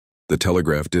The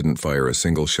telegraph didn't fire a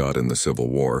single shot in the Civil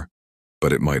War,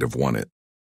 but it might have won it.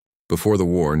 Before the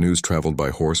war, news traveled by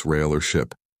horse, rail, or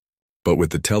ship. But with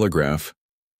the telegraph,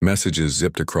 messages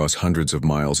zipped across hundreds of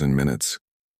miles in minutes.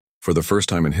 For the first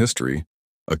time in history,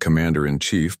 a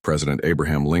commander-in-chief, President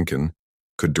Abraham Lincoln,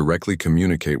 could directly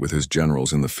communicate with his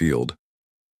generals in the field,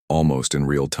 almost in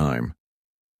real time.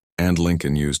 And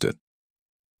Lincoln used it.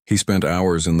 He spent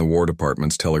hours in the War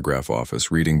Department's telegraph office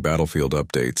reading battlefield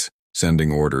updates,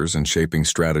 sending orders, and shaping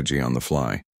strategy on the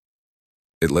fly.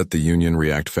 It let the Union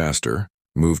react faster,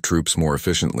 move troops more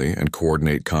efficiently, and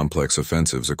coordinate complex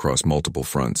offensives across multiple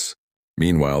fronts.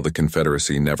 Meanwhile, the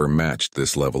Confederacy never matched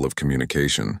this level of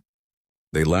communication.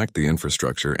 They lacked the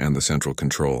infrastructure and the central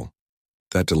control.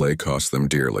 That delay cost them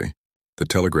dearly. The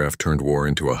telegraph turned war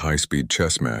into a high-speed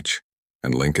chess match.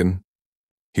 And Lincoln?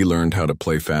 He learned how to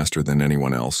play faster than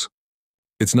anyone else.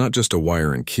 It's not just a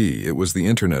wire and key, it was the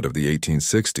internet of the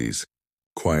 1860s.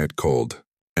 Quiet, cold,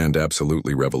 and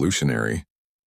absolutely revolutionary.